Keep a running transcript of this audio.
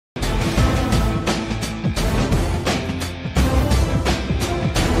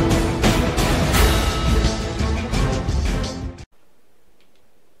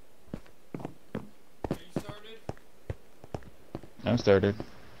started.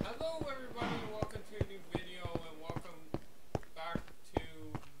 Hello everybody and welcome to a new video and welcome back to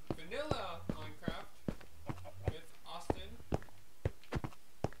Vanilla Minecraft with Austin.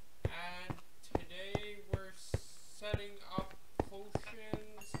 And today we're setting up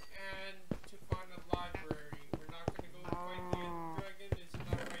potions and to find a library. We're not going to go fight the End Dragon, is it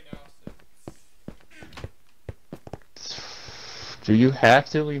not right, Austin? Do you have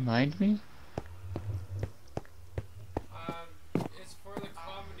to remind me? It's for the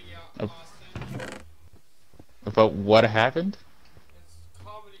comedy, Austin. About what happened? It's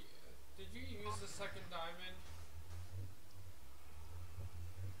comedy. Did you use the second diamond?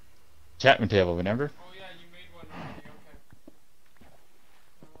 Chapman table, remember? Oh yeah, you made one already, okay.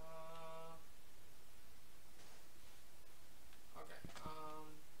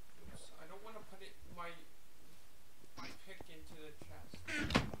 Oops, I don't want to put my pick into the chest.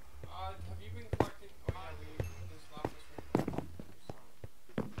 Have you been collecting? Oh yeah, we this lapis right there.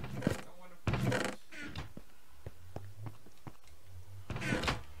 I don't want to put this.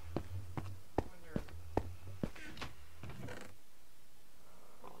 Wonder.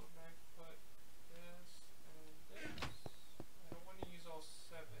 Can I put this and this? I don't want to use all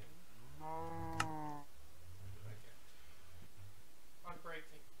 7. What did I get?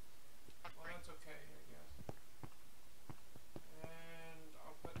 Unbreaking. Well, that's okay, I guess. And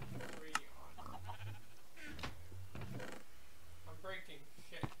I'll put 3 on. I'm breaking.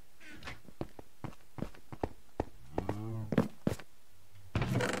 Shit.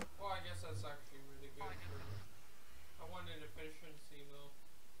 Well, I guess that's actually really good for... I wanted efficiency, though.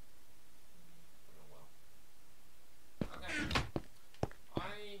 Oh, well. Okay.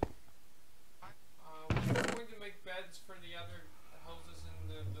 We're going to make beds for the other houses in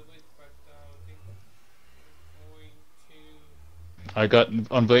the village, but I think we're going to... I got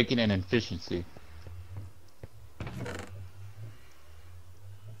unbreaking and efficiency. It's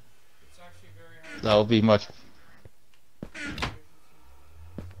actually very hard. That'll be much.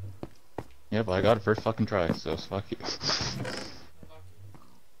 Yep, I got it first fucking try, so fuck you.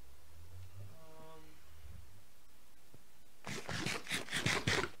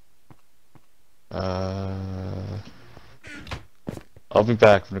 I'll be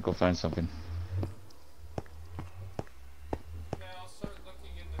back. I'm gonna go find something. Okay, I'll start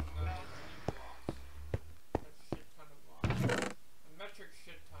looking in the blocks. A shit ton of blocks. A metric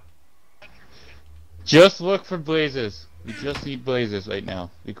shit ton. Just look for blazes. We just need blazes right now.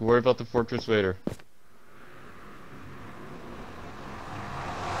 We can worry about the fortress later.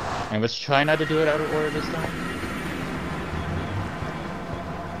 And let's try not to do it out of order this time.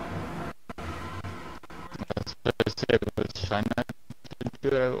 That's what I said. Let's try not to do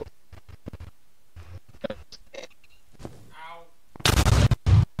it out of order. Ow.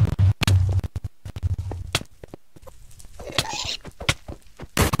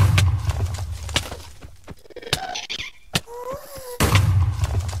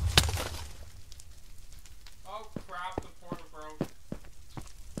 Oh crap, the portal broke.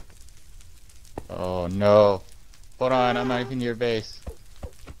 Oh no. Hold on, I'm not even near base.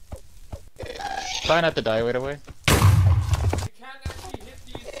 Try not to die right away. You can't actually hit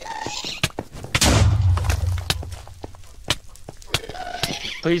these.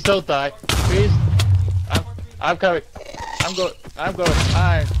 Please don't die. Please. I'm coming. I'm going.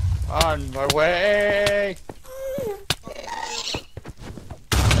 I'm on my way.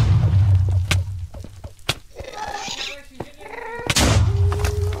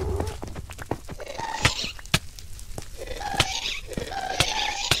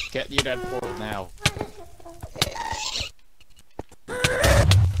 Get you that portal now.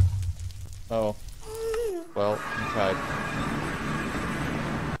 Oh. Well, we tried.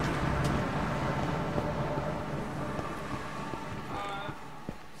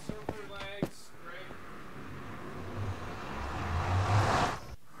 Server lags, great.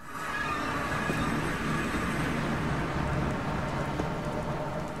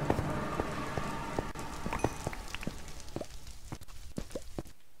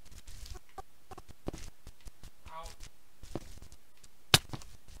 Ow.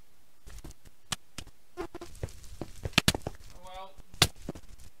 Well.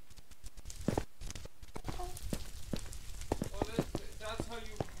 Well, that's how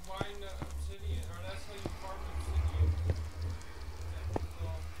you mine obsidian, or that's how you farm obsidian.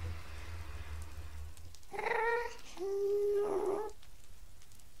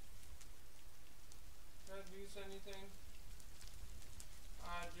 Did I lose anything?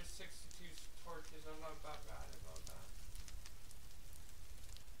 Just 62 torches. I'm not that bad about that.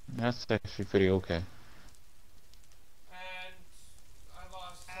 That's actually pretty okay. And I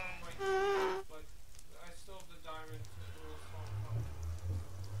lost some of my tools, but I still have the diamond to do a small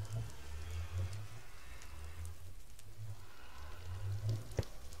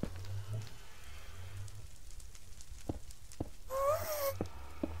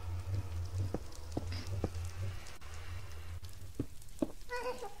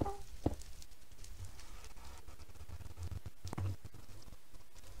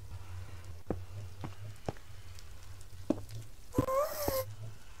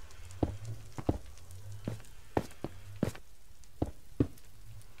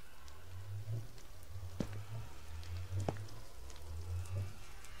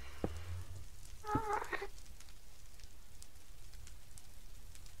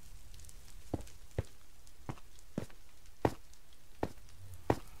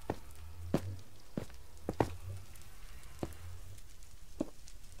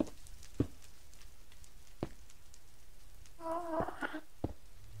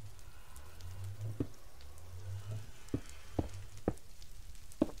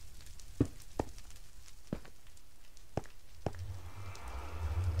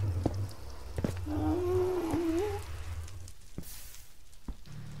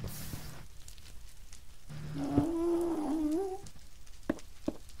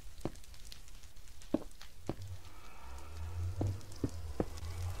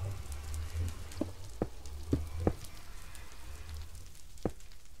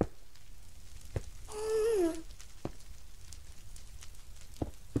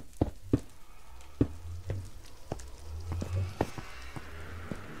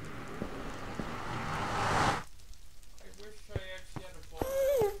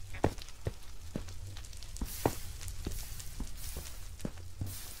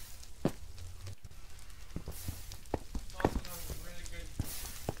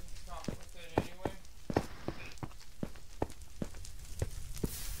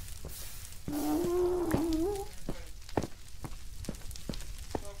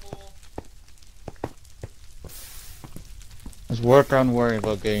Let's work on worrying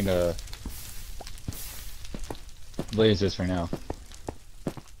about getting the blazes for now.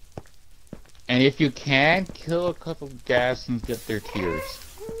 And if you can, kill a couple of gas and get their tears.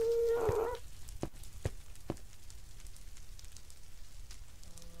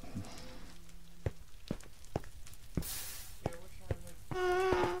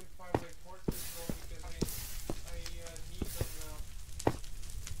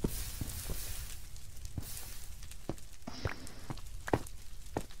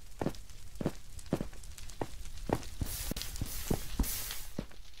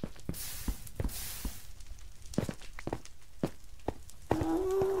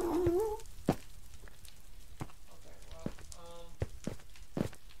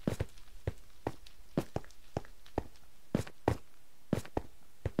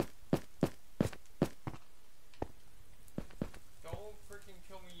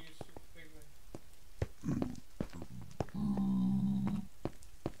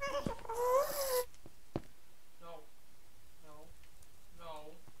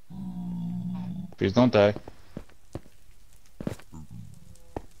 Please don't die.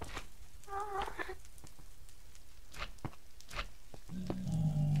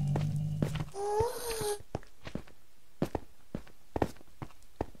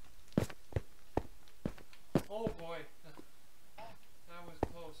 Oh boy, that was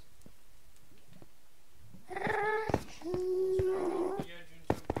close. The edge into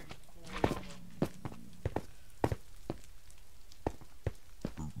a big pool of lava.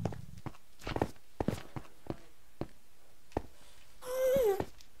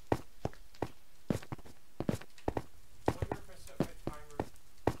 I wonder if I set my timer.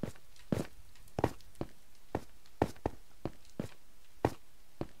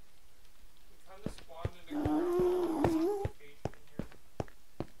 We kind of spawned in a location here.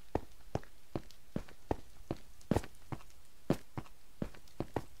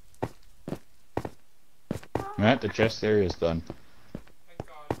 Alright, the chest area is done. Thank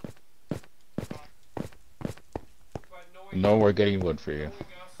God. But knowing No, we're getting wood for you. knowing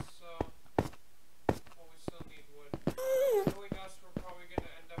us, well, we still need wood. Knowing us, we're probably gonna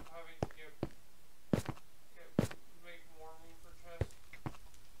end up having to make more room for chests.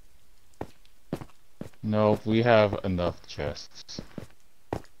 No, we have enough chests.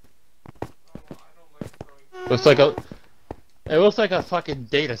 Oh, well, I don't like throwing. It looks like a fucking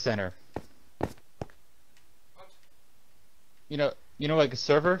data center. What? You know, like a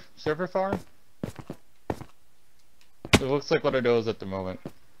server farm? It looks like what it is at the moment.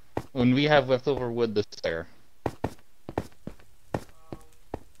 When we have leftover wood this there. Yeah,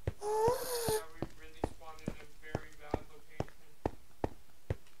 we really spawned in a very bad location.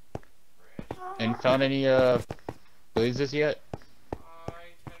 For any. And found any blazes yet? I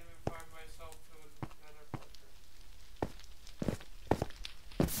can't even find myself to a nether fortress.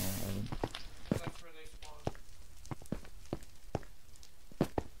 That's where they spawn.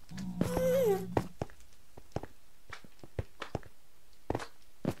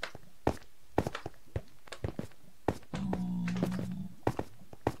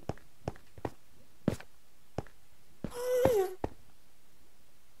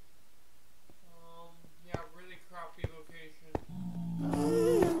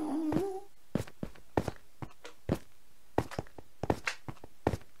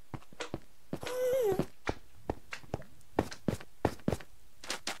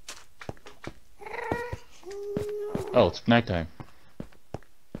 Oh, it's nighttime.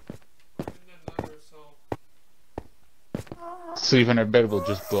 I'm in the nether, so Sleep in our bed will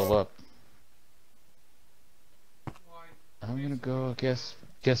just blow up. why? I'm gonna Basically, go, guess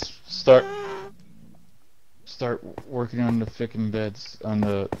start working on the frickin' beds on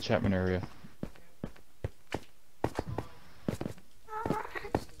the Chapman area.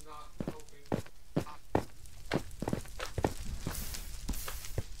 this is not helping.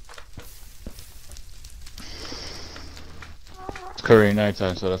 It's currently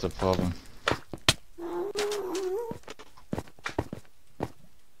nighttime, so that's a problem.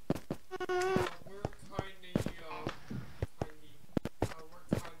 We're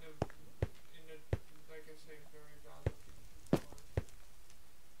kind of in a, like I say, very bad location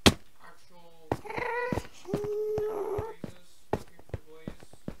for actual blazes, looking for blaze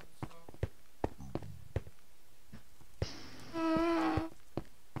and stuff.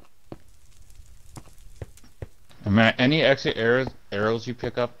 And man, any exit arrows you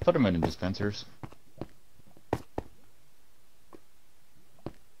pick up, put them in the dispensers.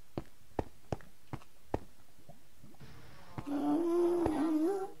 We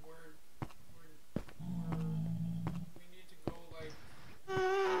need to go like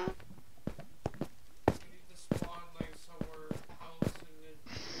we need to spawn like somewhere else in it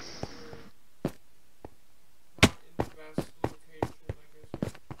because we're not in the best location, like I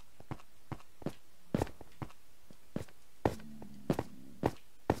said.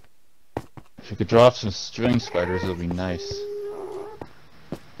 If you could drop some string spiders, it would be nice.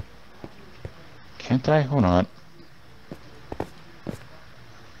 Can't I? Hold on.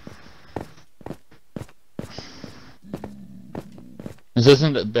 This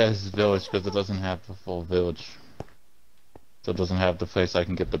isn't the best village because it doesn't have the full village. So it doesn't have the place I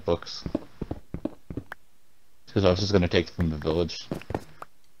can get the books. Because I was just gonna take it from the village.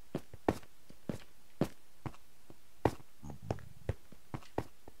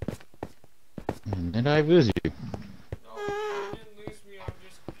 And then I lose you. No, you didn't lose me, I'm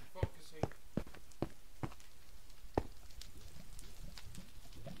just focusing.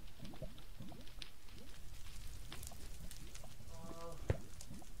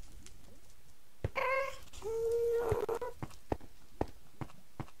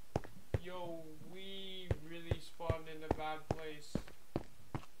 Yo, we really spawned in a bad place.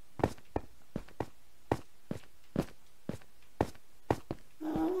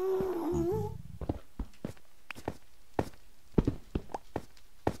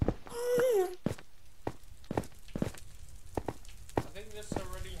 I think this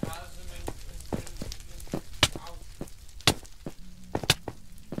already has out.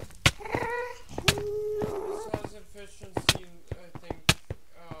 This has efficiency, I think,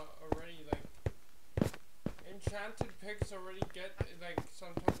 already, like, enchanted picks already get, like,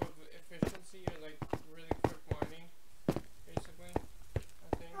 some type of efficiency or, like, really quick mining, basically,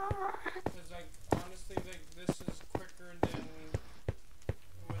 I think. Because, like, honestly, like, this is quicker than,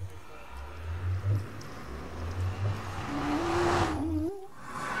 what is it called?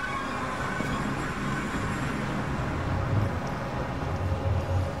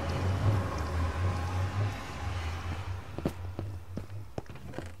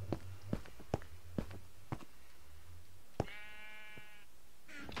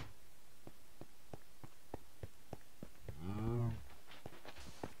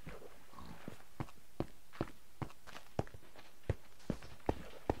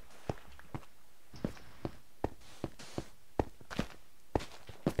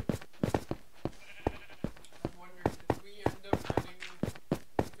 I wonder, did we end up getting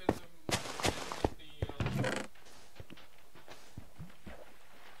because of the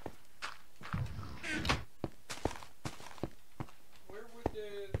where would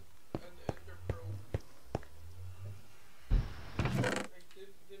an ender pearl be? Like,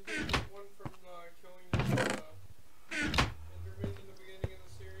 did we get one from killing enderman in the beginning of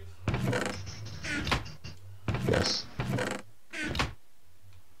the series? Yes.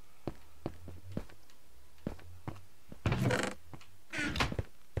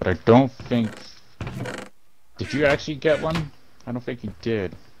 But I don't think... Did you actually get one? I don't think you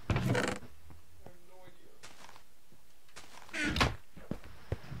did. I have no idea.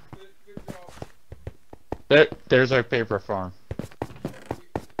 Good job. There's our paper farm.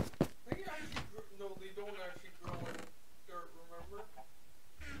 They actually no, they don't actually grow in dirt, remember?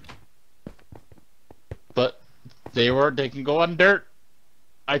 But they can go on dirt.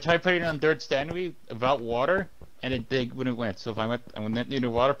 I tried putting it on dirt standardly without water, and it wouldn't went. So if I went near the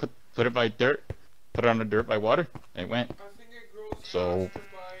water, put it by dirt, put it on the dirt by water, and it went. I think it grows So faster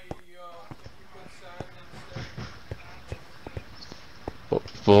by if you put sand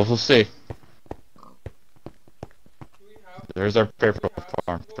instead. we'll see. There's our Do we paper have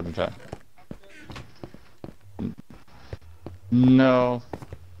farm for the smoking time. then? No.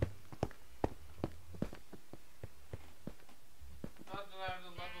 Not that I have the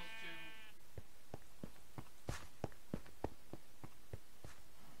levels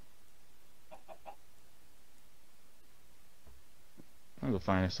I'll go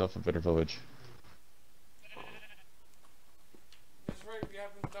find yourself a better village. to. That's right, we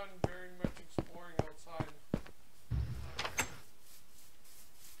haven't done very much exploring outside.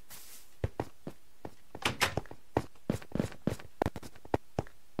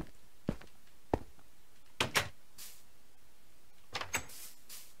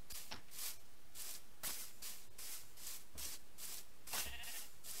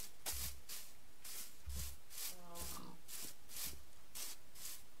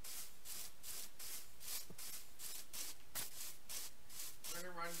 We're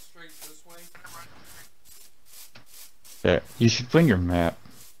gonna run straight this way. There. You should bring your map.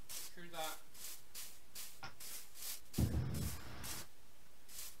 True that.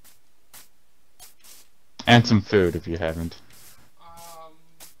 And some food if you haven't.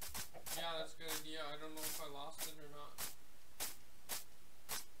 Yeah, that's a good idea. I don't know if I lost it or not.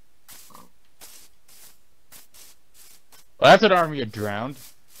 Well, that's an army of drowned.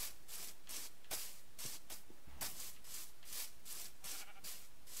 It's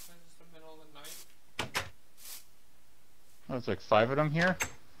the middle of the night. Oh, there's like 5 of them here.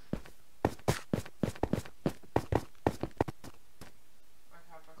 I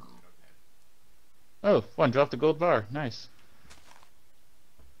have my food, okay. Oh, one dropped a gold bar. Nice.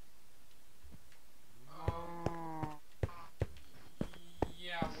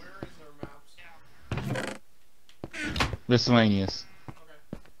 Yeah, where is our maps? Miscellaneous. Okay.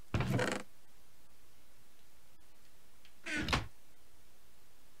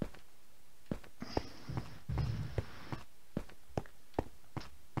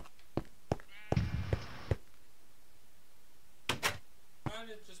 And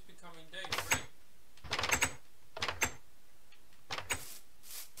it's just becoming day, great.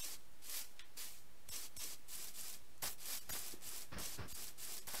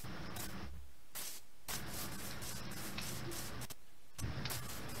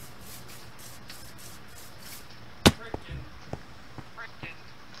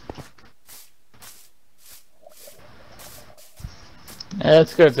 Yeah,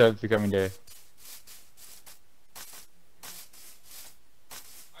 it's good. So it's becoming day.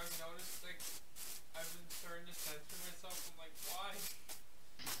 I've noticed, like, I've been starting to censor myself. I'm like, why?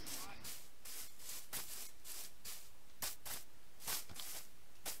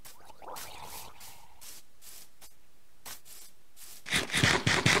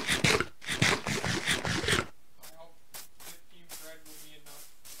 I hope 15 bread will be enough.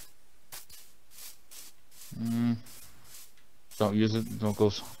 Don't use it. Don't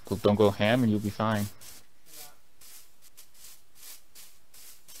go ham, and you'll be fine. For that.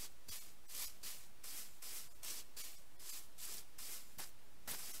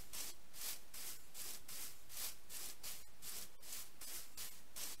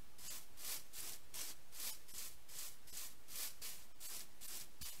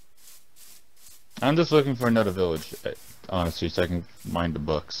 I'm just looking for another village, honestly, so I can mine the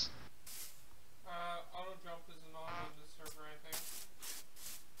books. Auto jump isn't on this server, I think.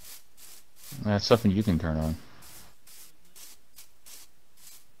 That's something you can turn on.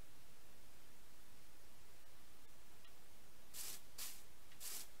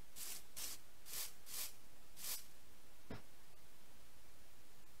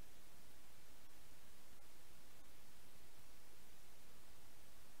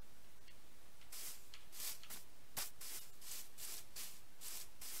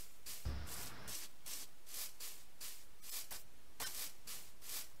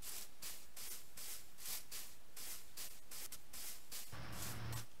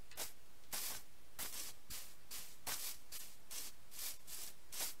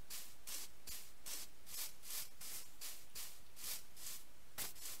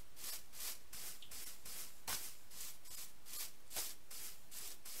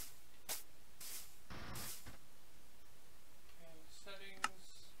 Okay, settings.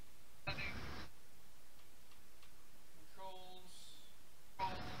 Controls.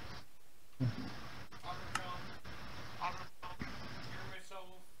 Auto jump. Hear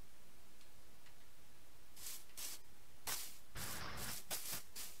myself.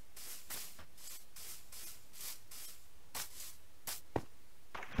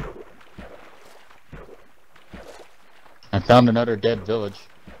 I found another dead village.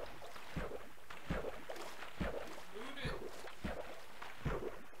 Loot it.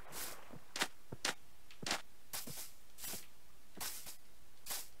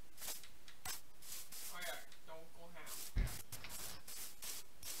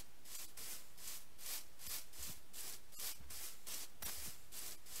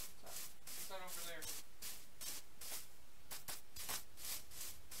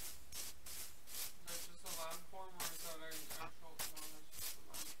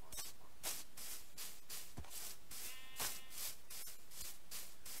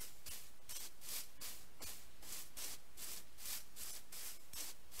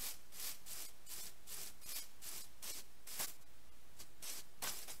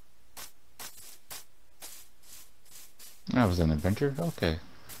 That was an adventure? Okay.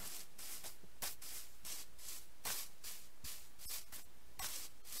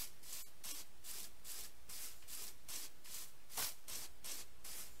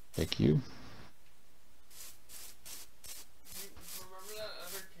 Thank you. Remember that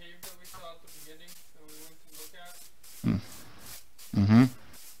other cave that we saw at the beginning that we went to look at? Mm-hmm.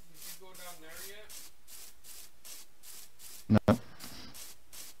 Did you go down there yet? No.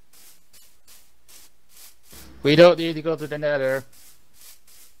 We don't need to go to the nether.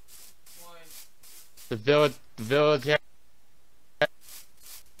 Why? The village. We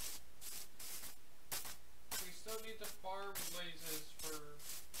still need the farm blazes for...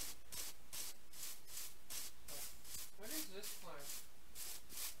 What is this plant?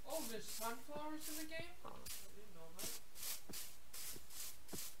 Oh, there's sunflowers in the game? I didn't know that.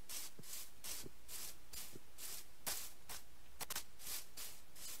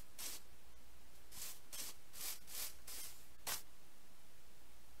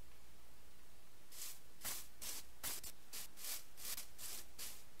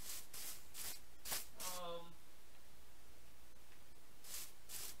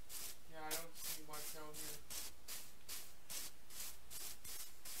 Yeah, I don't see much out here.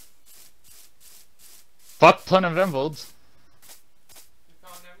 Fuck ton of emeralds. You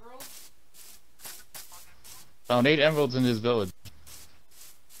found emeralds? Found 8 emeralds in this village.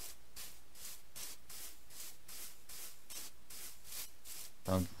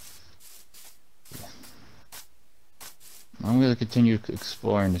 I'm gonna continue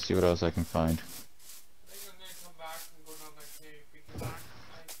exploring to see what else I can find. I think I'm gonna come back and go down that cave because I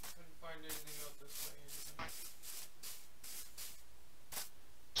couldn't find anything out this way anyway.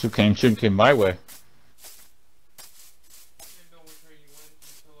 Shouldn't came my way. I didn't know which way you went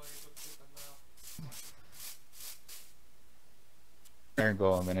until I looked at the map. Iron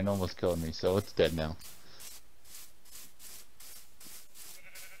golem and it almost killed me, so it's dead now.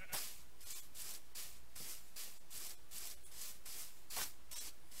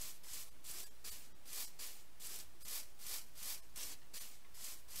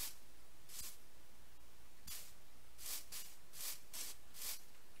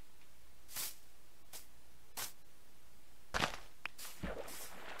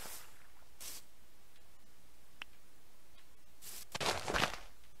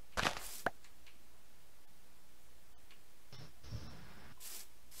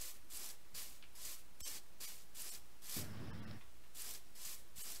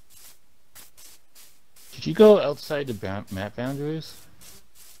 Did you go outside the map boundaries?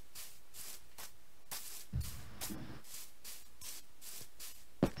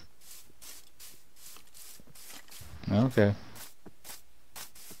 Okay.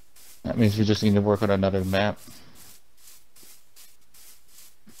 That means we just need to work on another map.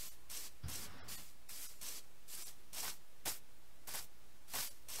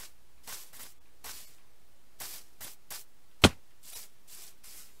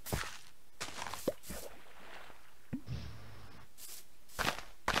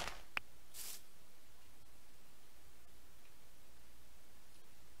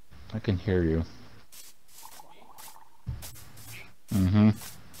 I can hear you. Mm-hmm.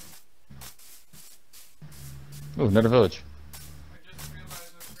 Oh, another village. I just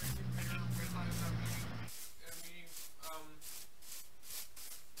realized I'm drinking beer because I'm eating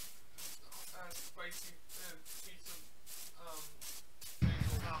a spicy piece of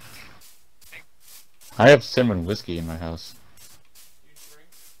bagel. I have cinnamon whiskey in my house. You drink?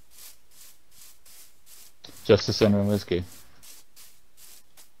 Just the cinnamon whiskey.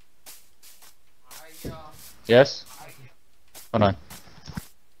 I Yes? Hold on.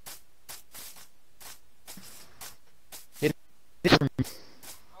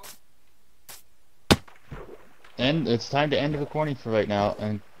 And it's time to end the recording for right now,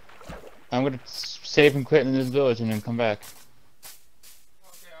 and I'm gonna save and quit in this village and then come back.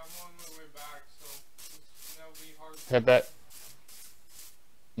 Okay, I'm on my way back, so that'll be hard. Head back.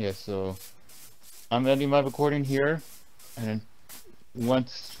 Yeah, so I'm ending my recording here, and then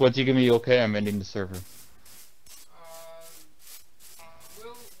once you give me okay, I'm ending the server.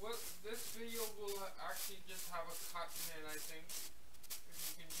 This video will actually just have a cut in it, I think. If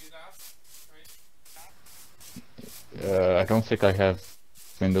you can do that, right? I don't think I have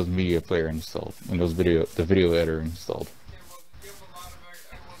Windows Media Player installed. The video editor installed. Okay, well, you have a lot of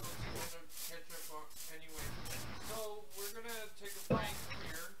Windows to catch up on anyway. So, we're gonna take a break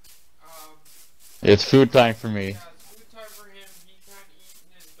here. It's food time for me. Yeah, it's food time for him. He can't eat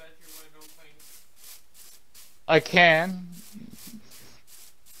in his bedroom, I don't think. I can.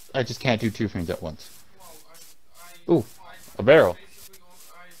 I just can't do 2 things at once. Well, Ooh, a barrel. I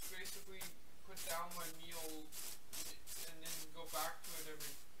basically put down my meal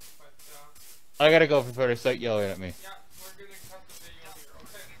I gotta go before they start yelling at me. Yeah, we're gonna cut the video here,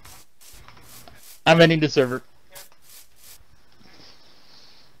 okay? I'm ending the server. Okay.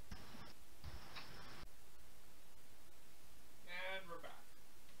 And we're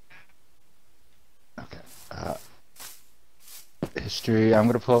back. Okay. History. I'm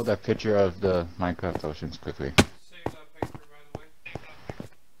gonna pull up that picture of the Minecraft oceans quickly. Save that picture, by the way.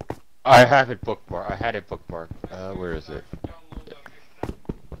 I have it bookmarked. I had it bookmarked. Where is it? Download that picture.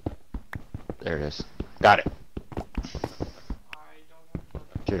 There it is. Got it. I don't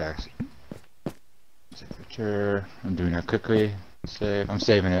have Should actually. Save picture. I'm doing that quickly. Save. I'm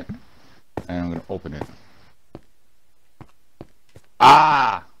saving it. And I'm gonna open it.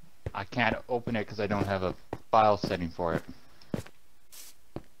 Ah! I can't open it because I don't have a file setting for it.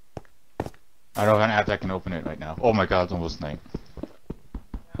 I don't have an app that can open it right now. Oh my god, it's almost night.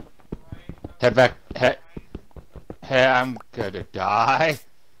 Head back. Hey, I'm gonna die.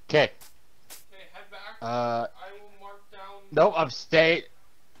 Okay. Okay, head back. Uh. I will mark down. Nope, I'm staying.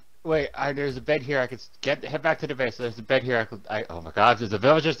 Wait, there's a bed here. I could head back to the base. There's a bed here. Oh my god, there's the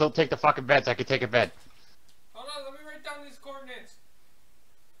villagers. Don't take the fucking beds. I could take a bed. Hold on, let me write down these coordinates.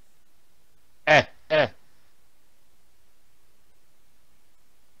 Eh.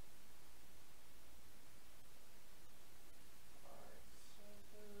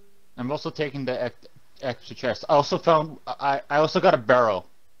 I'm also taking the extra chest. I also found. I also got a barrel.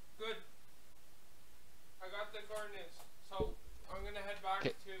 Good. I got the coordinates. So I'm gonna head back Okay,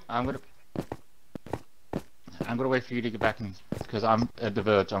 to. I'm gonna wait for you to get back in because I'm at the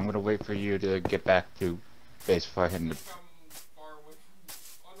village. I'm gonna wait for you to get back to base before I head in the. I'm far away from.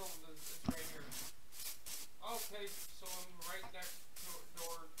 Oh no, it's right here. Okay, so I'm right next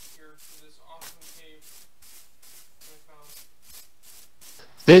door here to this awesome cave I found.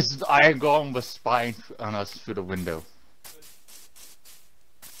 This iron golem was spying on us through the window. Good.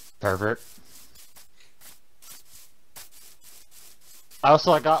 Pervert. I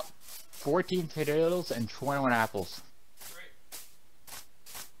got 14 potatoes and 21 apples. Great.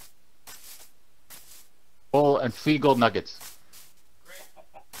 Oh, and 3 gold nuggets. Great.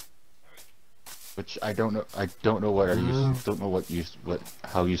 Which I don't know. I don't know what are use. Don't know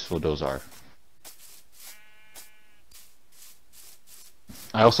how useful those are.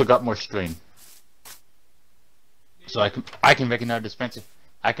 I also got more string, so I can make another dispenser.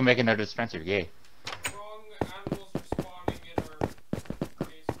 I can make another dispenser. Yay! Wrong animals are spawning in our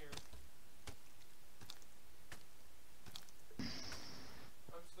base here.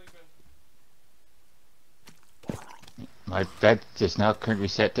 I'm sleeping. My bed is now currently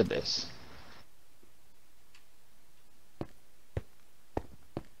set to this.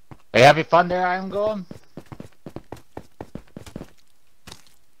 Hey, having fun there? I'm going.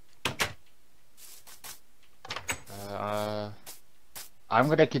 I'm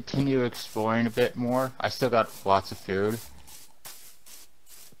gonna continue exploring a bit more. I still got lots of food.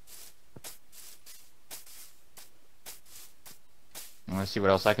 I want to see what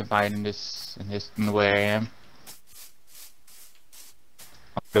else I can find in the way I am.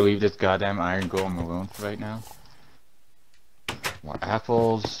 I'm gonna leave this goddamn iron golem alone for right now. More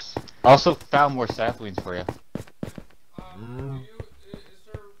apples. I also found more saplings for you. Is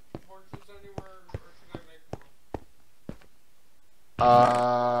there torches anywhere, or should I make one?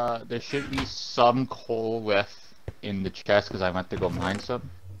 There should be some coal left in the chest because I went to go mine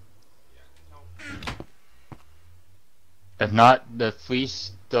some. Yeah, no. If not, the 3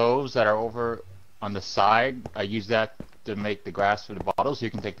 stoves that are over on the side, I use that to make the grass for the bottles. So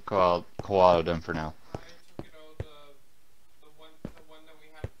you can take the coal out of them for now. I took it out the one that we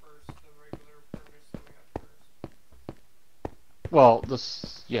had first, the regular furnace that we had first. Well,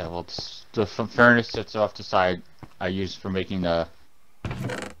 the furnace that's off the side I use for making the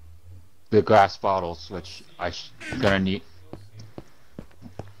glass bottles, which gonna need.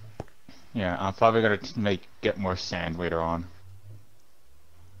 Yeah, I'm probably gonna get more sand later on,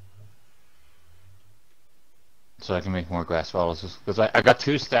 so I can make more glass bottles. Because I got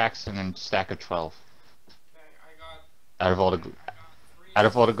 2 stacks and then a stack of 12. Okay, Out of all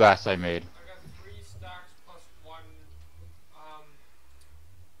the glass I made. I got 3 stacks plus 1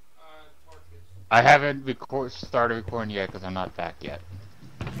 torches. I haven't started recording yet because I'm not back yet.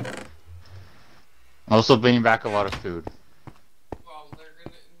 I'm also bringing back a lot of food. Well, mine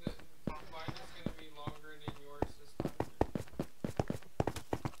is gonna be longer than yours this time.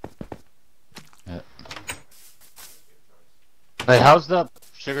 Yeah. Hey, how's the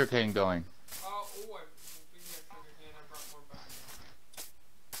sugarcane going? Speaking of sugarcane, I brought more back.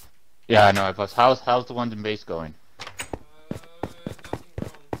 Yeah, I know. How's the ones in base going? Nothing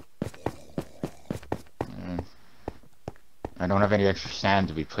grown. I don't have any extra sand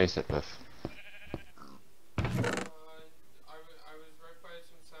to replace it with.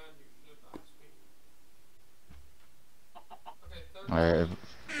 Alright.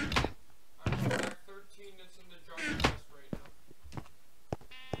 I'm on Act 13, it's in the jungle chest right now.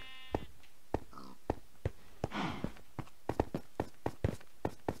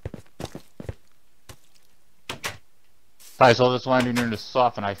 I saw this landing near the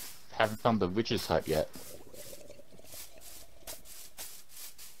soft and I haven't found the witch's hut yet.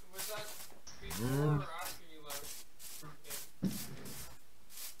 Was that before or after you left? Yeah.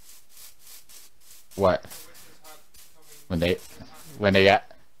 What? The witch's hut coming.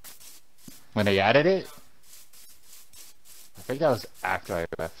 When they added it? Yeah. I think that was after I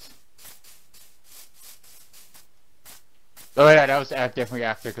left. Oh yeah, that was definitely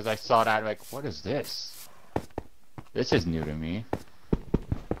after because I saw that like, what is this? This is new to me.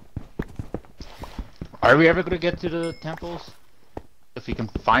 Are we ever gonna get to the temples? If we can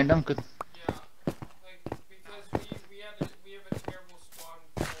find them? Yeah, like because we have a terrible spawn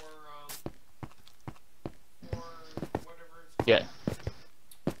for whatever it's called. Yeah.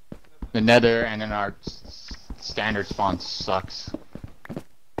 The Nether, and then our standard spawn sucks. Just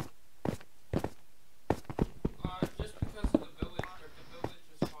because of the village, but the village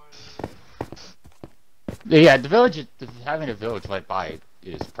is fine. Yeah, the village, having a village right by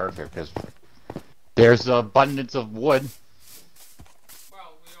is perfect because there's abundance of wood.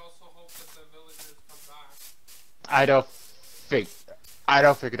 Well, we also hope that the villagers come back. I don't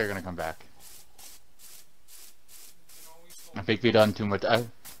think they're gonna come back. You can always hope. I think we've done too much.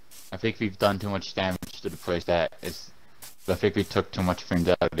 I think we've done too much damage to the place that is. I think we took too much things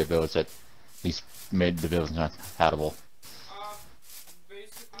out of the village that at least made the village not habitable.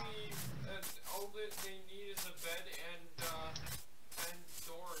 Basically, all that they need is a bed and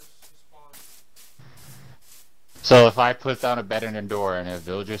doors to spawn. So if I put down a bed and a door and a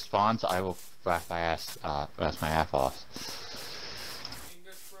villager spawns, I will blast my ass off.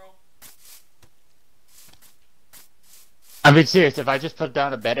 English, bro. I'm being serious. If I just put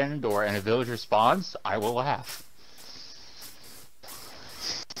down a bed and a door and a villager spawns, I will laugh.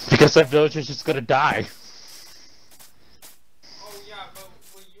 Because that villager's just gonna die. Oh yeah, but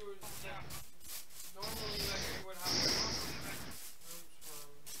when you were normally like you would have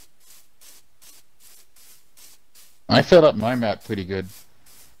I filled up my map pretty good. I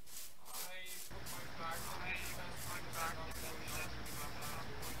put my back on the chest because I'm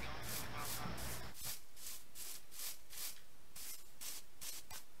not going out.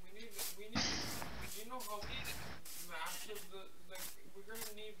 We need, you know how massive we're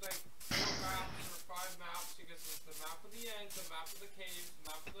gonna need like 4 maps or 5 maps because it's the map of the end, the map of the caves, the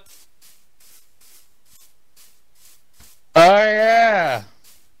map of the... Oh yeah!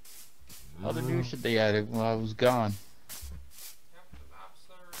 All the new shit they added while I was gone. Yep, the maps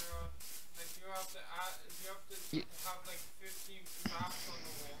are, like you have to have like 50 maps on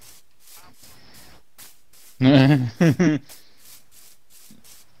the wall. And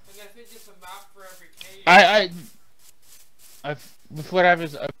I think it's a map for every cave.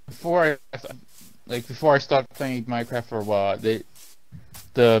 Before I stopped playing Minecraft for a while,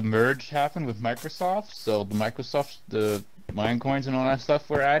 the merge happened with Microsoft, so the mine coins and all that stuff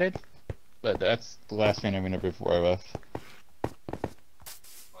were added. But that's the last thing I remember before I left.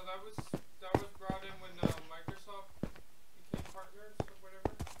 Well, that was brought in when Microsoft became partners or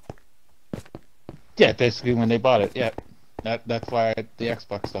whatever. Yeah, basically when they bought it. Yeah, that's why the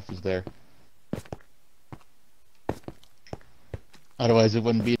Xbox stuff is there. Otherwise, it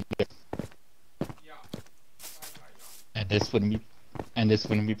wouldn't be there. Yeah. And this wouldn't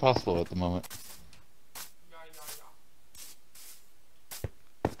be possible at the moment.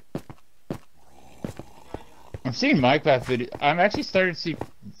 I'm seeing Minecraft video. I'm actually starting to see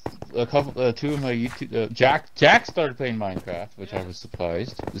two of my YouTube. Jack started playing Minecraft, which I was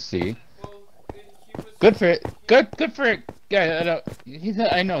surprised to see. Well, Good for it. Good for it. Yeah,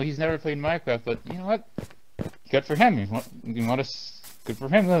 I know he's never played Minecraft, but you know what? Good for him. Good for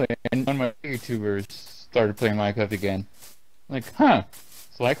him. And one of my YouTubers started playing Minecraft again. Like, huh?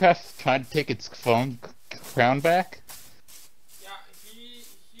 Is Minecraft trying to take its phone crown back? Yeah,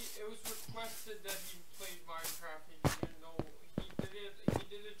 it was requested that he played Minecraft. He didn't know. He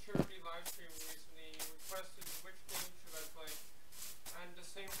did a charity live stream recently. He requested which game should I play, and the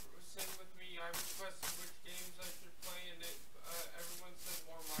same with me. I requested which games I should play, and everyone said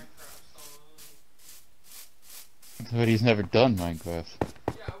more Minecraft. So. But he's never done Minecraft.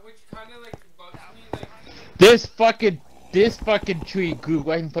 Yeah, which kind of like bugs me. Like this fucking tree grew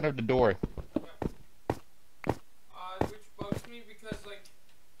right in front of the door. Which bugs me because like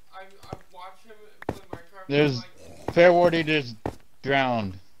I watch him play Minecraft. There's and, like, fair warning, just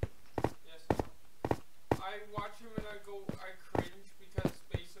drowned. Yes. I watch him and I cringe because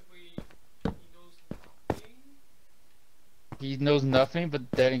basically he knows nothing. he knows nothing, but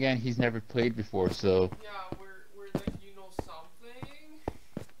then again, he's never played before, so. Yeah, we're like, you know something?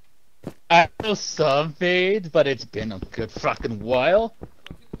 I know some fades, but it's been a good fucking while. Look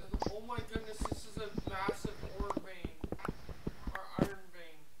at, oh my goodness, this is a massive ore vein. Or iron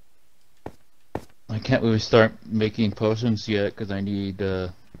vein. I can't really start making potions yet because I need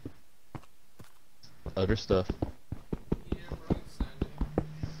other stuff. You need a rune sanding.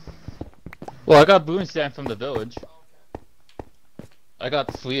 Well, I got boon sand from the village. Okay. I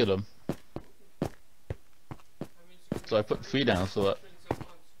got 3 of them, That means you can so I make put 3 3 down. So potions at once.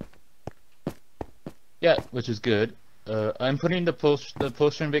 yeah, which is good. I'm putting the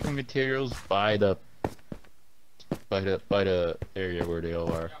potion making materials by the area where they all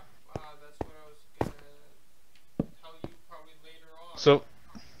are. Yeah, that's what I was gonna tell you probably later on.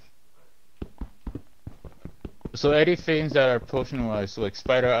 So any things that are potion wise, so like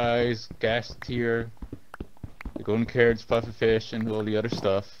spider eyes, gas tier, the golden carrots, puffer fish, and all the other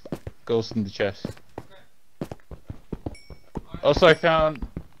stuff goes in the chest. Okay. Also, I found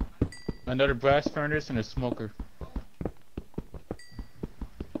another brass furnace and a smoker.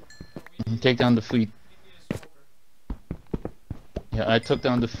 And take down the fleet. We need a smoker. Yeah, I took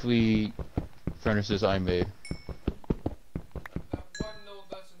down the 3 furnaces I made. That one though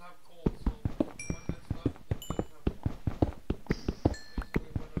doesn't have coal, so the one that's left it doesn't have coal.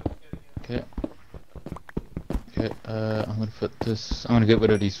 Basically what I was getting at. Okay. Okay, I'm gonna put this. I'm gonna get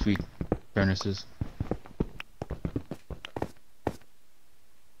rid of these 3 furnaces.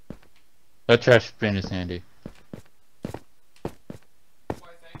 That trash bin is handy.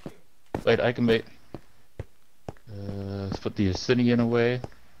 Why, thank you. Wait, I can make. Let's put the obsidian away.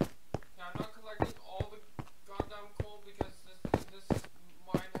 Yeah, I'm not collecting all the goddamn coal because this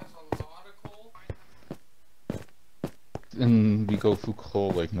mine has a lot of coal. And we go through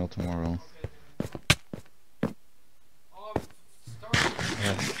coal like no tomorrow. Okay,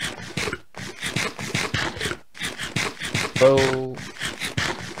 then. Bow.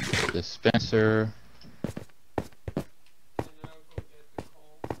 Dispenser. And then I'll go get the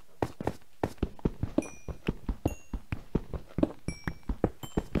coal.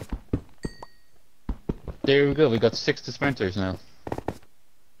 There we go. We got 6 dispensers now.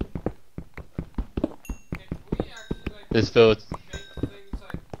 Can we actually like This village make things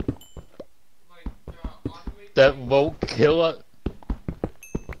like automate that things? won't kill us.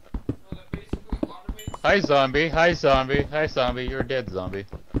 No, that basically automates Hi zombie. Hi zombie. Hi zombie. You're dead, zombie.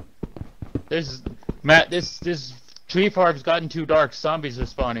 There's Matt. This tree farm's gotten too dark. Zombies are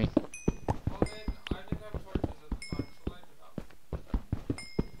spawning. Well then, I didn't have torches at the time, so light it up.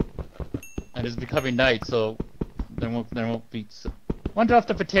 And it's becoming night, so there won't be. One dropped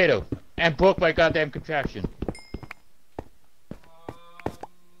the potato and broke my goddamn contraption. I'm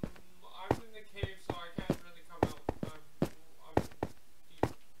in the cave, so I can't really come out. I'm deep.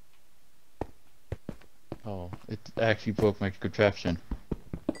 Oh, it actually broke my contraption.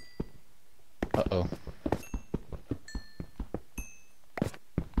 Uh-oh.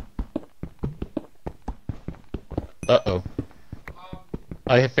 Uh-oh.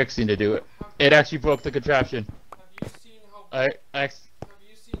 I have fixing to do it. It actually broke the contraption. Have you seen how I have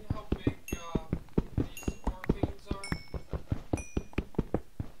you seen how big these ore veins are?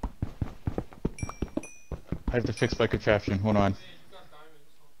 I have to fix my contraption. Hold on. Yeah, you got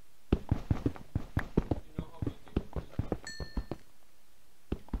diamonds, so you know how big they would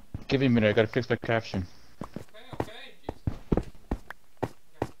be. Give me a minute. I gotta fix my contraption. Okay, Jesus.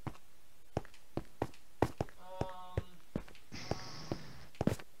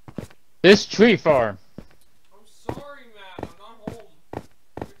 This tree farm. I'm sorry, man. I'm not home.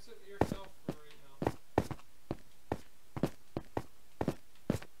 Fix it yourself for right now.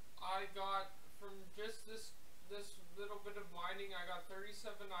 I got from just this little bit of mining. I got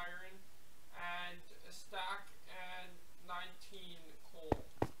 37 iron and a stack and 19 coal.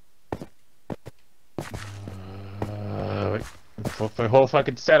 Fuck my whole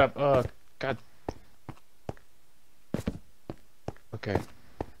fucking setup. Oh, God. Okay.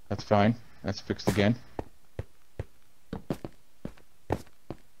 That's fine. That's fixed again.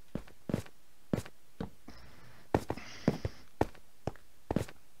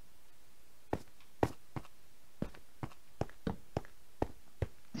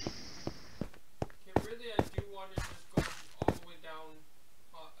 Okay, really, I do want to just go all the way down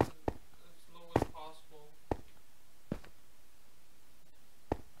as low as possible.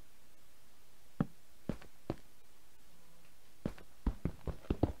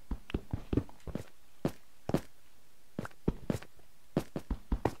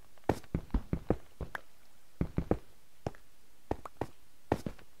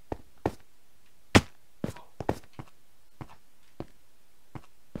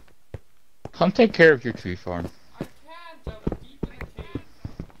 Come take care of your tree farm. I can't. I'm deep in the cave.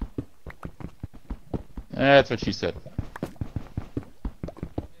 That's what she said. I'm gonna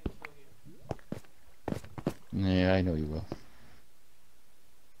kill you. Yeah, I know you will.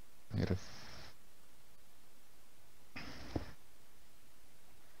 I gotta...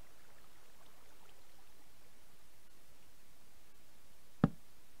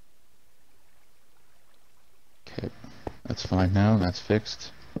 Okay, that's fine now. That's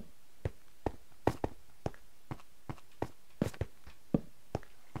fixed.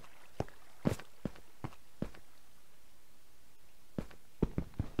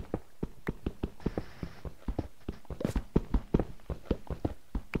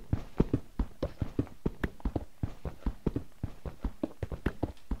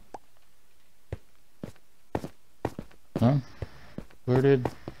 Huh? Where did...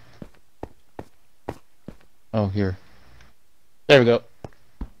 Oh, here. There we go.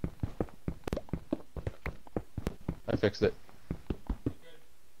 I fixed it. Good.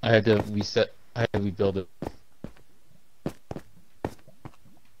 I had to reset. I had to rebuild it.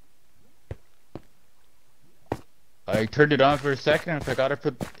 I turned it on for a second and forgot to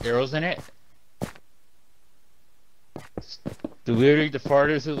put arrows in it. Literally, the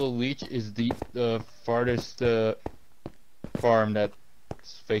farthest it will reach is the farthest farm that's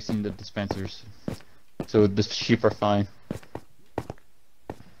facing the dispensers. So the sheep are fine.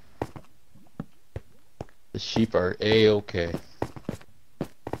 The sheep are A-okay.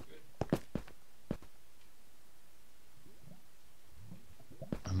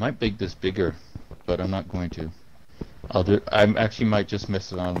 I might make this bigger, but I'm not going to. I actually might just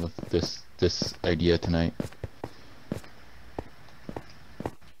mess around with this idea tonight.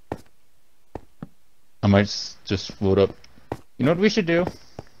 I might just load up. You know what we should do?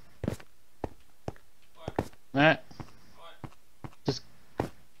 What? Matt, What? just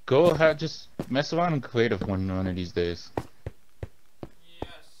go ahead, just mess around in creative one of these days. Yes,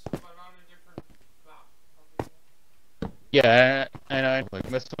 but on a different map. Yeah, and I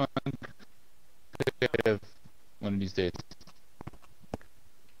like mess around in creative one of these days.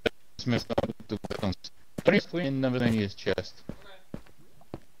 Just mess around with the weapons. Put it in the miscellaneous chest. Okay.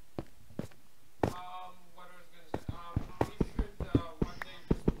 What I was gonna say, we should, one day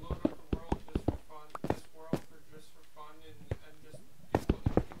just load up the world just for fun, this world just for fun, and just do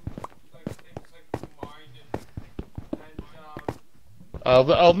like, things like mine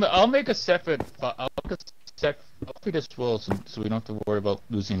I'll make a separate. I'll do this well so we don't have to worry about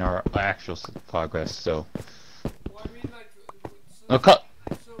losing our actual progress. So. well, I mean, like, I'll cut.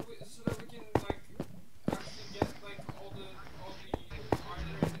 so that we can, like, actually get, like, all the iron,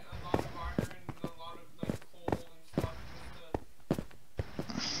 a lot of iron, and a lot of, like, coal and stuff,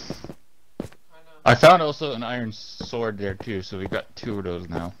 just to kinda, I found also an iron sword there too, so we got 2 of those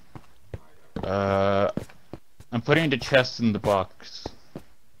now. I'm putting the chest in the box.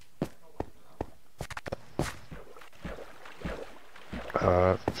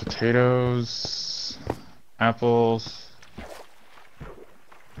 Potatoes, apples,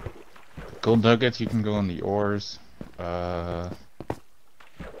 gold nuggets. You can go in the ores. Why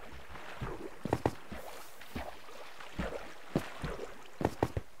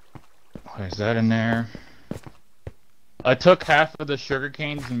is that in there? I took half of the sugar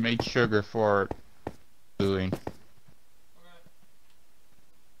canes and made sugar for brewing.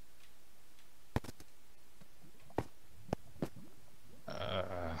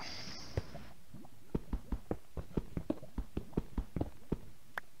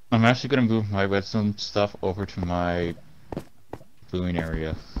 I'm actually gonna move my redstone stuff over to my brewing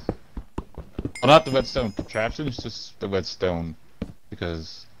area. Well, not the redstone contraptions, just the redstone,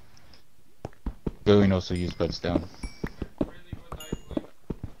 because brewing also use redstone.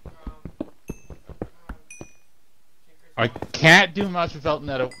 I can't do much without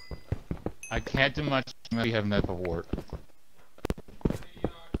nether. I can't do much unless we have nether wart.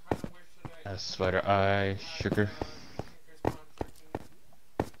 Spider eye, sugar.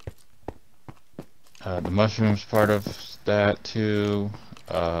 The mushrooms part of that too.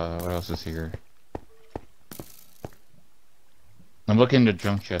 What else is here? I'm looking in the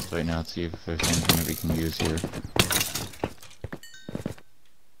junk chest right now to see if there's anything that we can use here.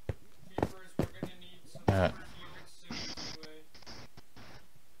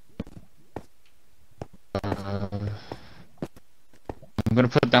 I'm gonna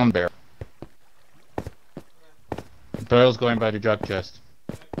put down barrel. Barrel's going by the junk chest.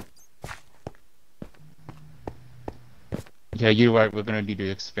 Yeah, you're right, we're gonna need to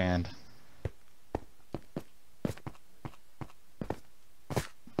expand.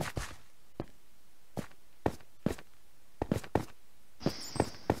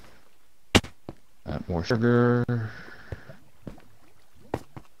 More sugar. I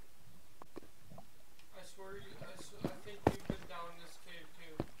swear I think you've been down this cave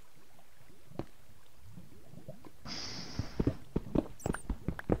too.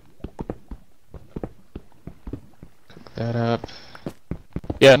 Cook that up.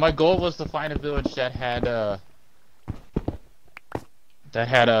 Yeah, my goal was to find a village that had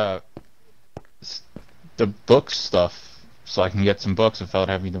the book stuff, so I can get some books without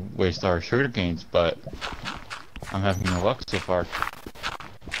having to waste our sugar canes. But I'm having no luck so far.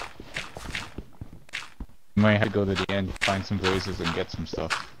 Might have to go to the end, find some places, and get some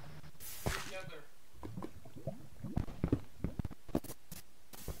stuff. Together.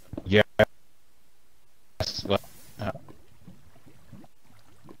 Yeah. Well,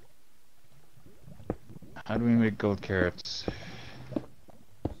 how do we make gold carrots? Golden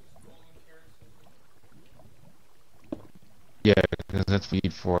carrots. Yeah, because that's what we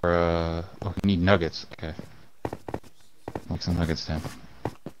need for, oh, we need nuggets. Okay. Make some nuggets then.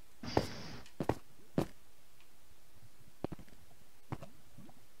 You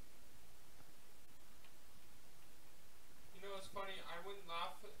know, it's funny. I wouldn't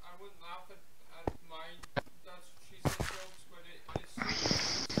laugh at my that's what she said jokes, but as soon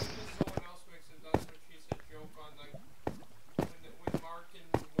as someone else makes it, that's what she said joke on. Like when Mark and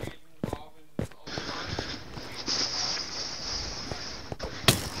Wade and Bob and all the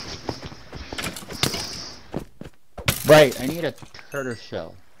Right, I need a turtle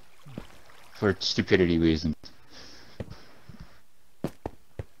shell. For stupidity reasons.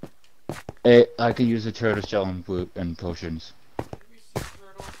 I could use a turtle shell and potions. Did we see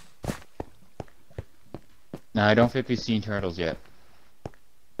turtles? No, I don't think we've seen turtles yet.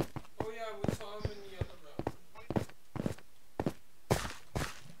 Oh yeah, we saw them in the other map.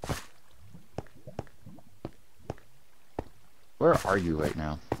 Where are you right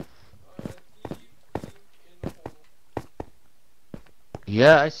now? Deep in the hole.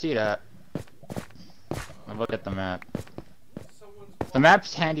 Yeah, I see that. I look at the map. The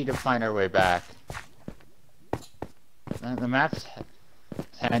map's handy to find our way back. The map's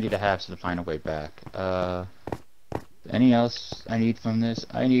handy to have to find a way back. Anything else I need from this?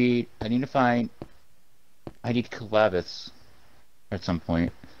 I need Calabas at some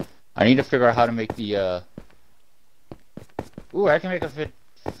point. I need to figure out how to make the, Ooh, I can make a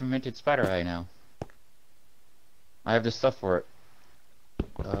fermented spider eye now. I have the stuff for it.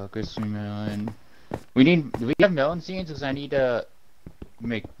 Glycerin melon. Do we have melon seeds? Because I need to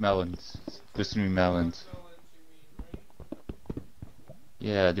make melons. Glycerin melons.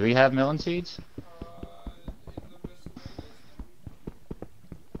 Yeah, do we have melon seeds?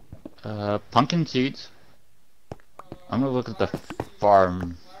 Pumpkin seeds. I'm gonna look at the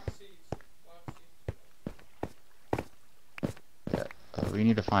farm. Yeah, we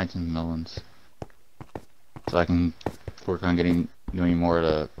need to find some melons. So I can work on doing more of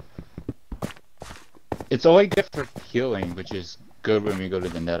the... It's only good for healing, which is good when we go to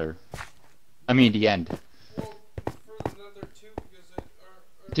the nether. I mean, the end. Well, for the nether too, because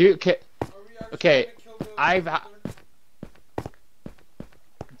Dude, okay, I've...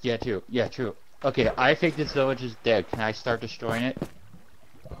 Yeah, true. Yeah, true. Okay, I think this village is dead. Can I start destroying it?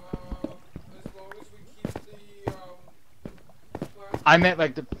 As long as we keep the, I meant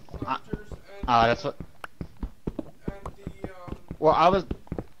like the... planters and... that's what... And the, Well, I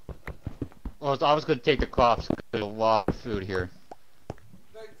was gonna take the crops, because there's a lot of food here.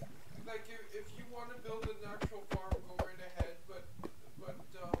 Like if you want to build an actual farm, go right ahead, but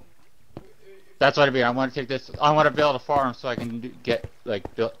That's what I mean. I want to take this. I want to build a farm so I can get like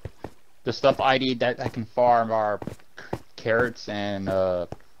the stuff I need that I can farm are carrots and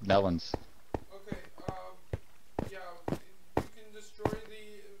melons. Okay. Yeah. You can destroy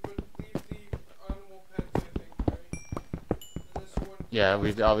but leave the animal pens, I think, right? And this one. Yeah,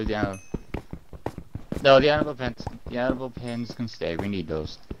 I'll be down. No, the animal pens can stay. We need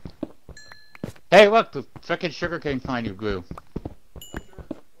those. Hey, look, the frickin' sugarcane pine you grew.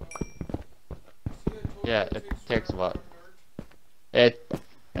 Yeah, it takes a while.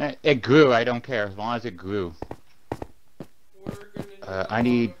 It grew. I don't care as long as it grew. I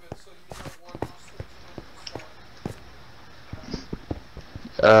need.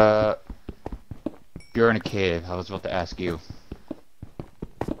 You're in a cave. I was about to ask you.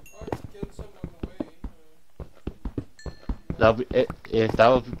 That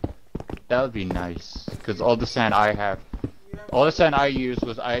would be nice. Because all the sand I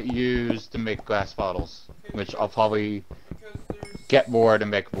used to make glass bottles, which I'll probably get more to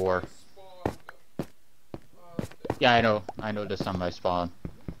make more. Yeah, I know this on my spawn.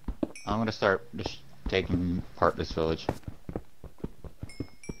 I'm gonna start just taking apart this village.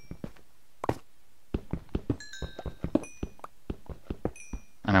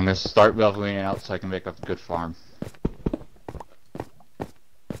 And I'm gonna start leveling it out so I can make a good farm.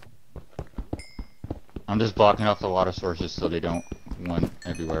 I'm just blocking off the water sources so they don't run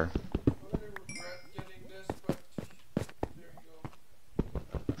everywhere. I'm gonna regret getting this, but there you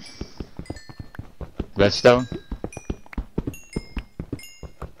go. Redstone?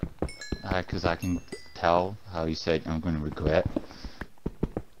 Because I can tell how you said I'm gonna regret.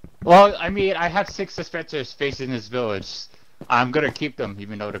 Well, I mean, I have 6 dispensers facing this village. I'm gonna keep them,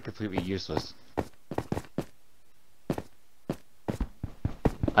 even though they're completely useless.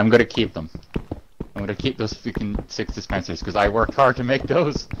 I'm gonna keep them. I'm gonna keep those freaking 6 dispensers, because I worked hard to make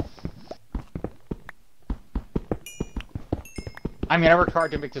those. I mean, I worked hard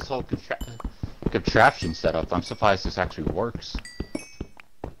to make this whole contraption setup. I'm surprised this actually works.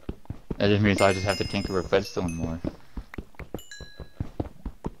 That just means I just have to tinker with redstone more.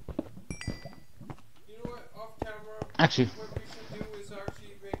 You know what? Off camera, Actually, what we should do is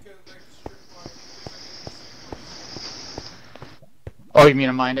actually make a strip line because oh, you mean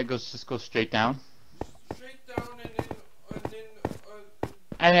a mine that just goes straight down? straight down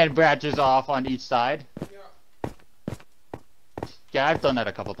And then branches off on each side? yeah. Yeah, I've done that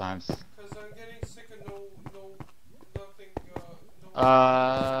a couple times. Because I'm getting sick of nothing.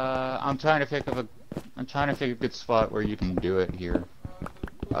 I'm trying to pick a good spot where you can do it here.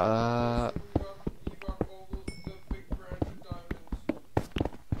 You got all the big branch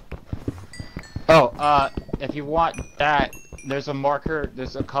of diamonds. If you want that, there's a marker,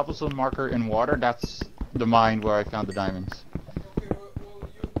 there's a cobblestone marker in water. That's the mine where I found the diamonds. Okay, well you will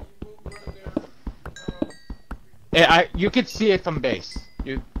run there. You can see it from base.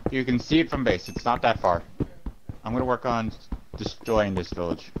 You can see it from base. It's not that far. I'm gonna work on destroying this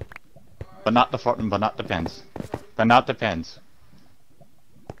village, but not the pens. But not the pens.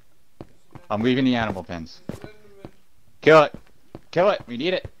 I'm leaving the animal pens. Kill it. Kill it. We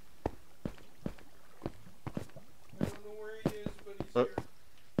need it. I don't know where he is, but he's here.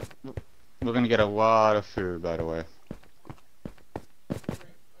 We're gonna get a lot of food, by the way. Right,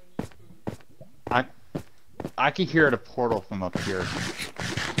 I need food. I can hear the portal from up here. Yep, you're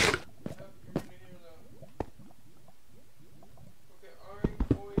gonna hear that. Okay,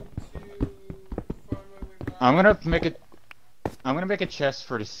 I'm going to find my way back. I'm gonna make a chest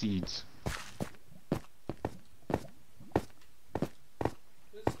for the seeds.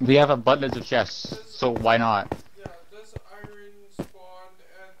 We have abundance of chests, so why not? Yeah, does iron spawn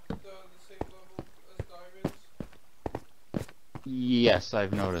at the same level as diamonds? Yes,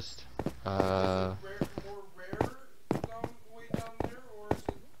 I've noticed. Is it more rare way down there, or is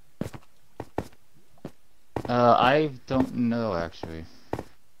it? I don't know actually.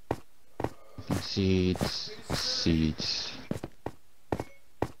 Seeds.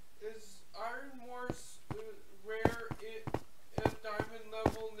 Is iron more rare at diamond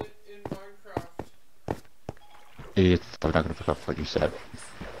level in Minecraft? I'm not gonna pick up what you said.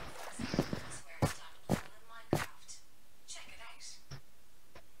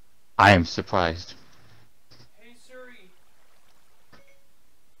 I am surprised. Hey Siri,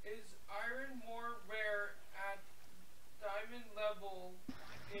 is iron more rare at diamond level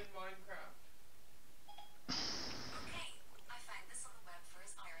in Minecraft? Okay, I found this on the web for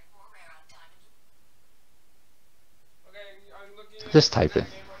is iron more rare on diamond. Okay, I'm looking at Just type it.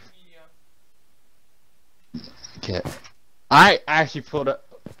 Game on Media. Okay. I actually pulled up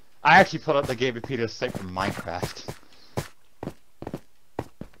the Gamepedia site from Minecraft.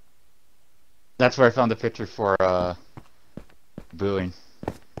 That's where I found the picture for brewing.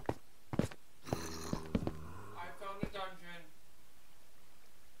 I found a dungeon.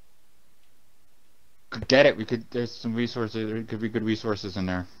 Get it? There's some resources. There could be good resources in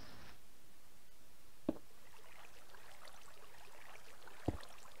there.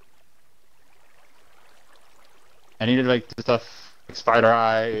 I needed like the stuff like spider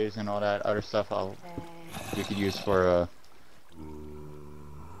eyes and all that other stuff. You could use for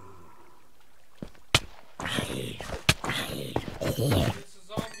It's a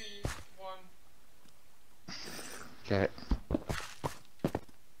zombie one. Okay.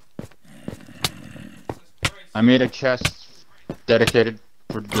 This price. I made a chest dedicated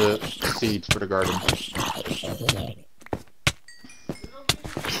for the seeds for the garden. Mini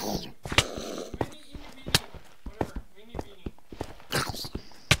beanie.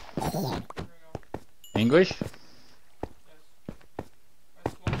 There we go. English? Yes. I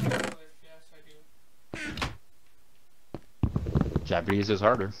smoke English, yes I do. Japanese is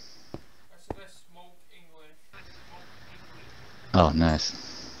harder. I said I smoke English. Oh, nice.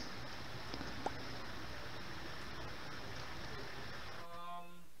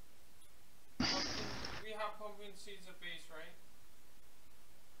 Pumpkin, we have pumpkin seeds at base, right?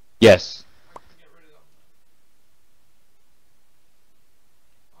 Yes. I can get rid of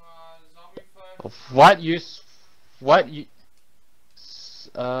them. Zombie flesh. What use? What you?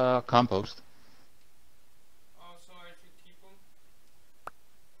 Compost. Oh, so I should keep them.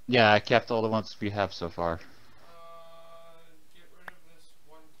 Yeah, I kept all the ones we have so far. Get rid of this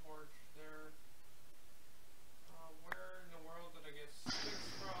one torch there. Where in the world did I get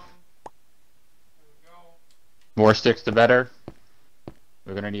sticks from? There we go. More sticks, the better.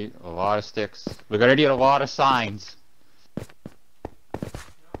 We're gonna need a lot of sticks. We're gonna need a lot of signs. Yeah.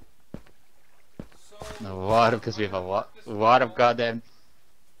 So A lot of, because we have a lot of goddamn.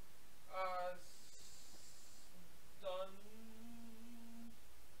 Uh, done.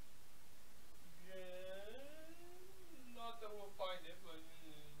 Not that we'll find it, but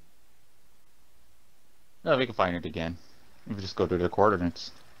No, we can find it again. We just go to the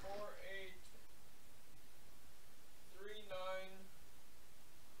coordinates. 4839108.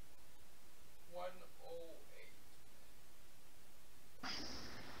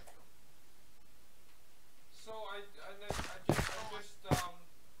 So I just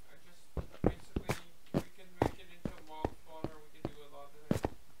basically we can make it into a mob spawner. We can do a lot of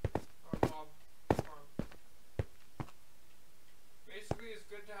things. Or mob farm. Basically, it's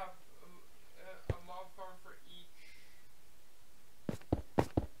good to have a mob farm for each.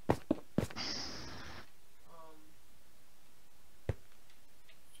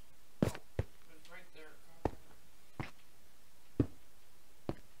 It's right there.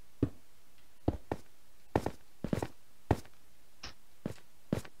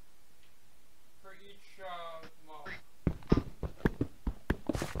 For each mob.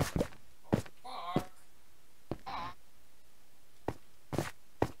 Oh fuck!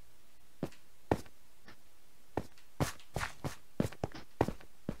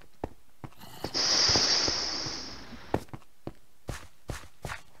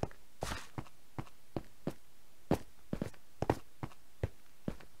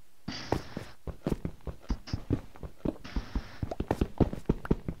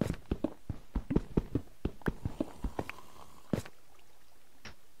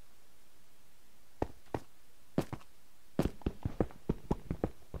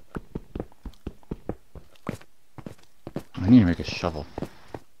 I need to make a shovel.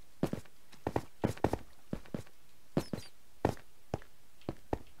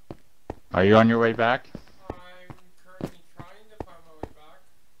 Are you on your way back? I'm currently trying to find my way back.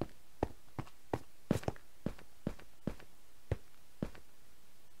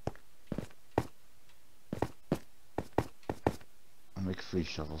 I'll make 3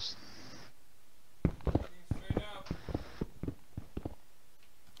 shovels. Heading straight up.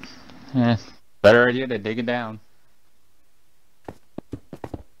 Eh, better idea than digging down.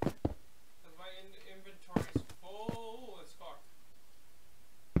 Cause my inventory is full as fuck.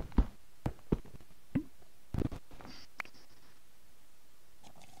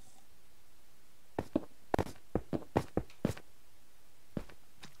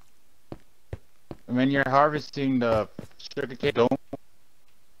 When you're harvesting the sugar cane, don't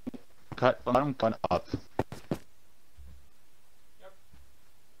cut bottom, cut up. Yep.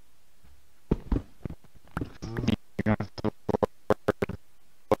 You don't have to worry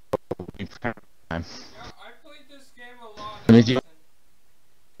about time. Yeah, I played this game a lot. I mean, you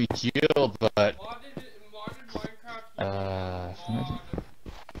Listen, heal, but modded Minecraft uses a lot of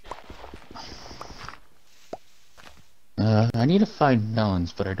I need to find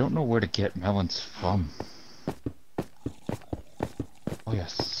melons, but I don't know where to get melons from. Oh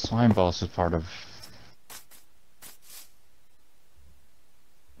yes, slime balls is part of.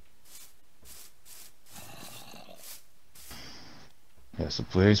 Yeah, so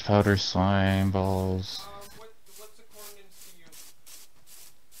blaze powder, slime balls. what's the coordinates to you?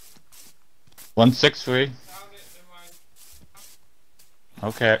 163. Found it, never mind.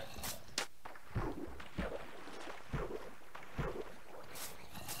 Okay.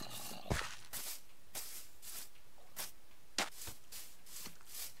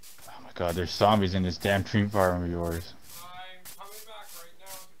 Oh my god, there's zombies in this damn tree farm of yours. I'm coming back right now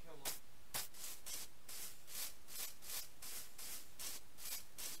to kill them.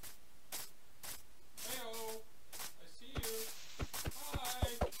 Heyo! I see you. Hi!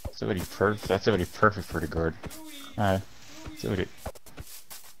 That's already perfect. That's already perfect for the guard. Louie! Alright. Louie! So we We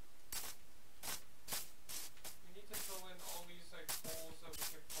need to fill in all these like holes that we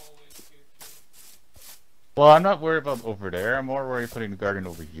can fall into too. Well, I'm not worried about over there. I'm more worried putting the garden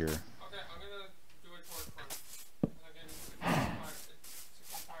over here. Okay, I'm gonna do it toward front. Cause I'm getting sick and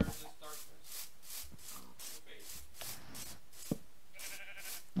tired of this darkness. The base.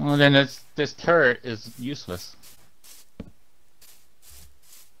 Well, then this turret is useless.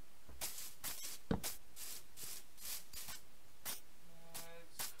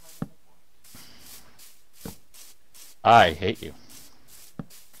 I hate you.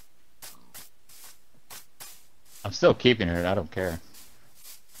 I'm still keeping it, I don't care.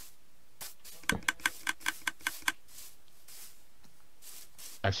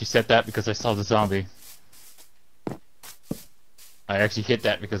 I actually said that because I saw the zombie. I actually hit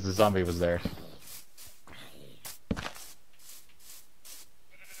that because the zombie was there.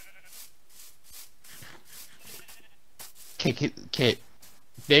 Okay,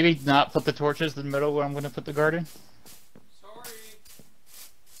 maybe not put the torches in the middle where I'm gonna put the garden? Sorry.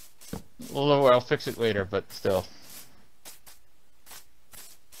 Well, I'll fix it later, but still.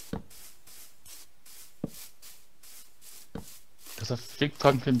 Because I think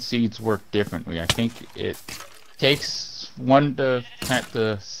pumpkin seeds work differently. I think it takes one to plant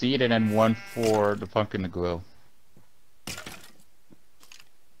the seed and then one for the pumpkin to grow.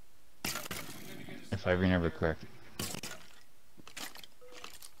 If I remember correctly.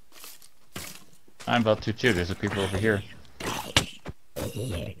 I'm about to too. There's a people over here.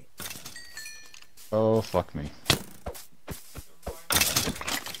 Oh, fuck me.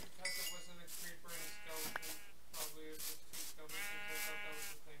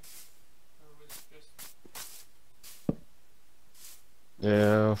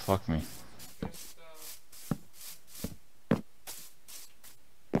 Oh, fuck me.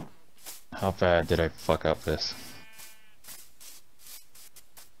 How bad did I fuck up this?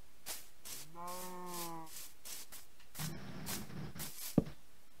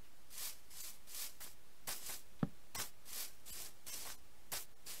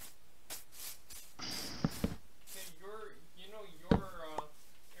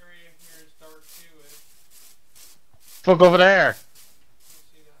 Fuck over there!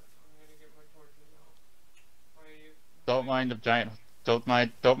 Don't mind the giant. Don't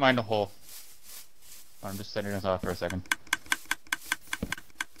mind the hole. I'm just setting this off for a second.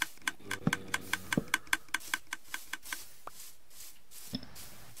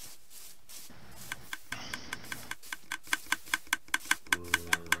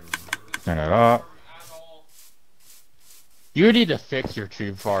 Turn it off. You need to fix your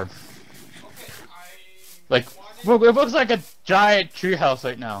tree farm. Like, look, it looks like a giant tree house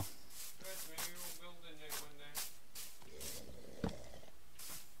right now.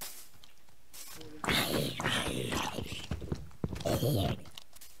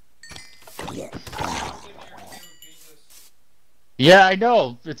 Yeah, I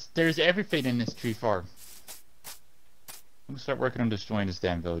know. There's everything in this tree farm. I'm gonna start working on destroying this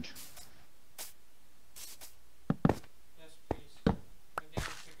damn village. Yes, please. I'm getting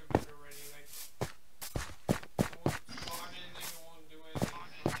sick of it already. Like, it won't spawn anything, it won't do anything.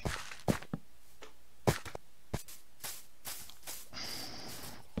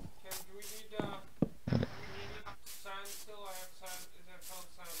 Ken, do we need sand still? I have sand. I found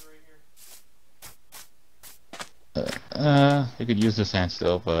sand right here. You could use the sand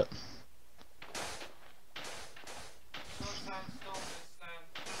still, but No sandstone, it's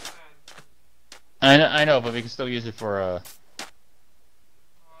sand. I know, but we can still use it for The only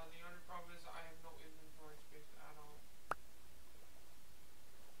problem is I have no inventory space at all.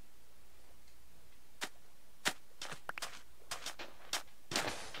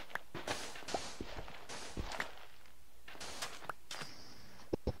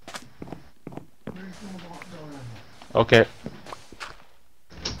 Okay.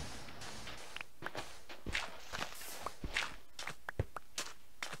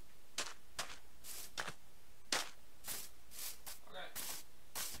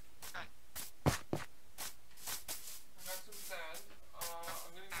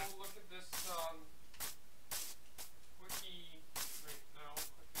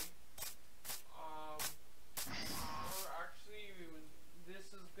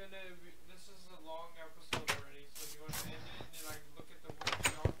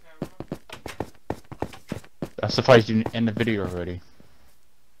 I'm surprised you didn't end the video already.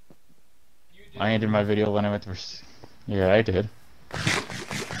 I ended my video when I went to... Yeah, I did.